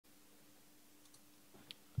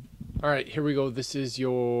All right, here we go. This is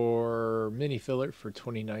your mini filler for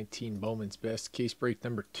 2019 Bowman's Best. Case break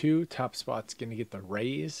number 2. Top spot's going to get the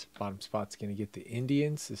Rays. Bottom spot's going to get the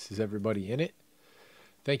Indians. This is everybody in it.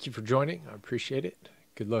 Thank you for joining. I appreciate it.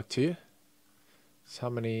 Good luck to you. So how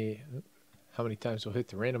many times we'll hit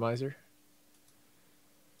the randomizer?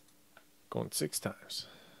 Going 6 times.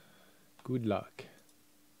 Good luck.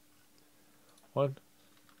 1,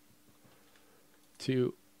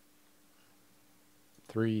 2,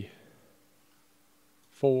 3,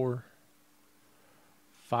 4,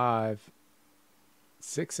 5,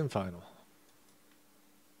 6, and final.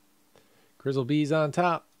 Grizzle Bees on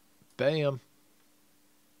top. Bam.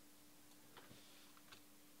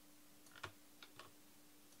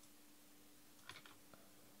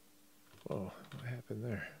 Whoa, what happened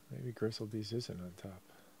there? Maybe Grizzle Bees isn't on top.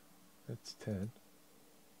 That's 10.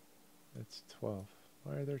 That's 12.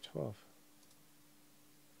 Why are there 12?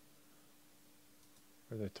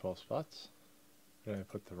 Are there 12 spots? Or did I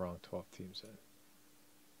put the wrong 12 teams in?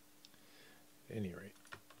 At any rate,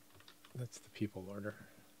 that's the people order.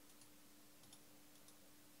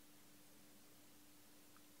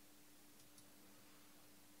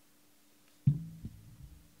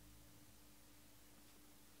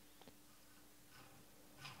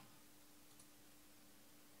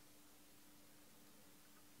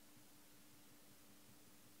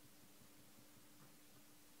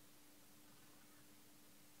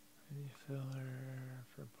 Any filler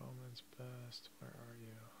for Bowman's Best? Where are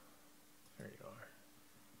you? There you are.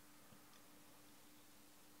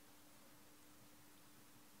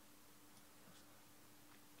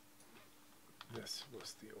 This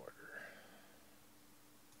was the order.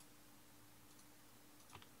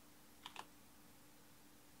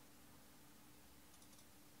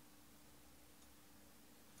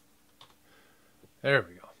 There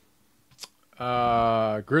we go.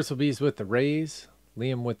 Grizzlebees with the Rays,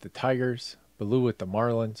 Liam with the Tigers, Baloo with the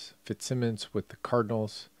Marlins, Fitzsimmons with the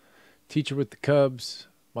Cardinals, Teacher with the Cubs,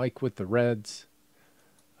 Mike with the Reds,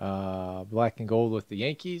 Black and Gold with the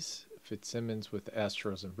Yankees, Fitzsimmons with the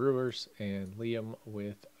Astros and Brewers, and Liam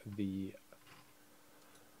with the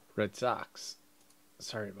Red Sox.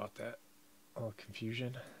 Sorry about that. A little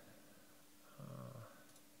confusion.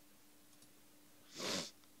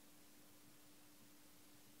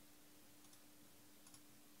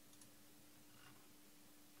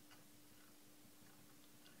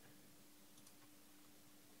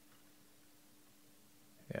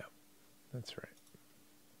 Yeah, that's right.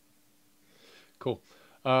 Cool.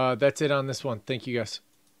 That's it on this one. Thank you, guys.